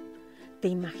 ¿Te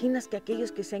imaginas que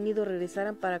aquellos que se han ido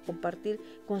regresaran para compartir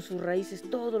con sus raíces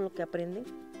todo lo que aprenden?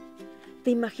 ¿Te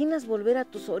imaginas volver a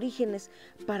tus orígenes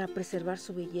para preservar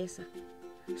su belleza,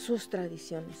 sus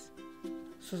tradiciones,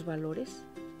 sus valores?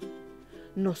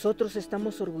 Nosotros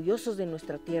estamos orgullosos de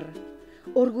nuestra tierra,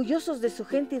 orgullosos de su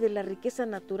gente y de la riqueza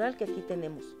natural que aquí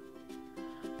tenemos.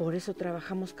 Por eso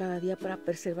trabajamos cada día para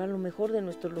preservar lo mejor de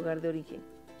nuestro lugar de origen.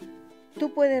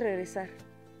 Tú puedes regresar.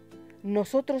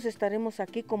 Nosotros estaremos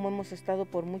aquí como hemos estado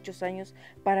por muchos años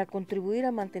para contribuir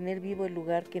a mantener vivo el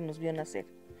lugar que nos vio nacer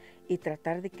y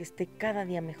tratar de que esté cada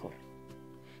día mejor.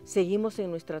 Seguimos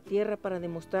en nuestra tierra para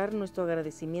demostrar nuestro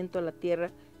agradecimiento a la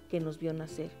tierra que nos vio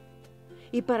nacer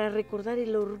y para recordar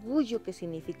el orgullo que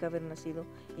significa haber nacido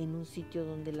en un sitio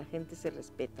donde la gente se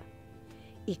respeta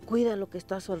y cuida lo que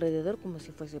está a su alrededor como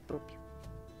si fuese propio.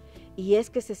 Y es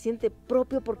que se siente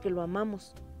propio porque lo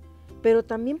amamos, pero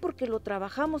también porque lo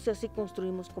trabajamos y así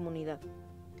construimos comunidad.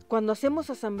 Cuando hacemos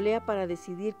asamblea para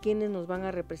decidir quiénes nos van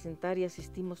a representar y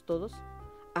asistimos todos,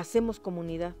 hacemos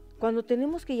comunidad. Cuando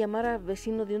tenemos que llamar al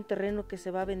vecino de un terreno que se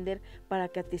va a vender para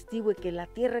que atestigue que la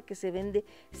tierra que se vende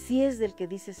sí es del que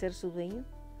dice ser su dueño,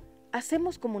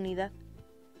 hacemos comunidad.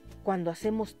 Cuando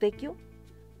hacemos tequio,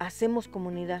 hacemos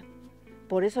comunidad.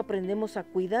 Por eso aprendemos a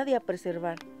cuidar y a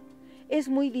preservar. Es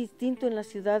muy distinto en las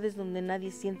ciudades donde nadie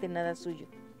siente nada suyo.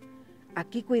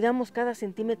 Aquí cuidamos cada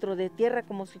centímetro de tierra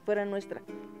como si fuera nuestra.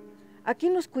 Aquí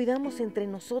nos cuidamos entre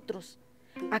nosotros.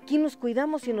 Aquí nos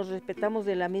cuidamos y nos respetamos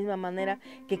de la misma manera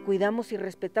que cuidamos y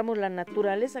respetamos la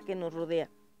naturaleza que nos rodea.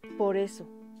 Por eso,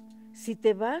 si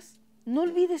te vas, no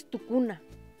olvides tu cuna,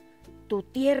 tu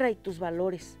tierra y tus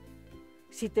valores.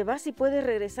 Si te vas y puedes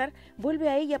regresar, vuelve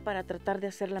a ella para tratar de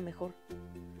hacerla mejor.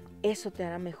 Eso te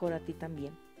hará mejor a ti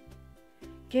también.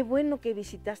 Qué bueno que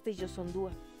visitaste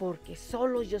Yosondúa, porque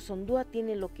solo Yosondúa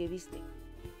tiene lo que viste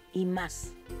y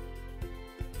más.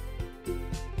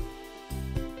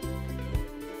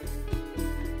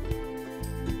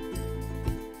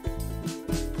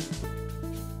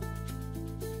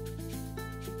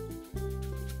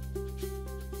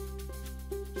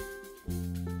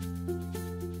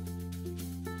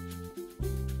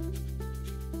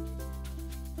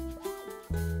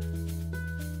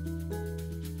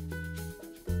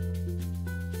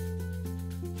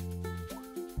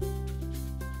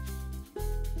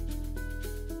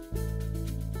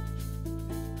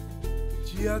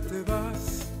 Ya te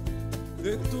vas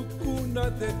de tu cuna,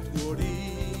 de tu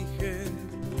origen,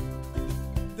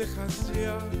 dejas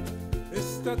ya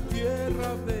esta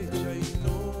tierra bella y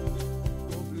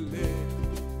noble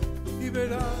y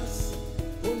verás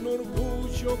con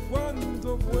orgullo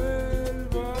cuando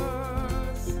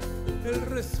vuelvas el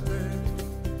respeto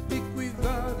y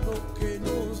cuidado que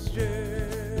nos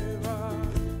lleva.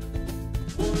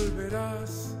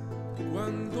 Volverás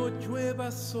cuando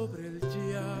llueva sobre el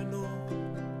llano,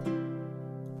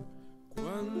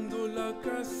 cuando la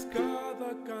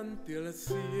cascada cante al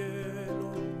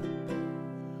cielo.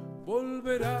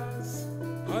 Volverás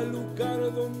al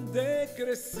lugar donde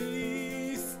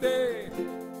creciste.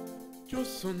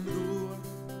 Yosondúa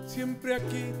siempre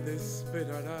aquí te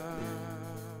esperará.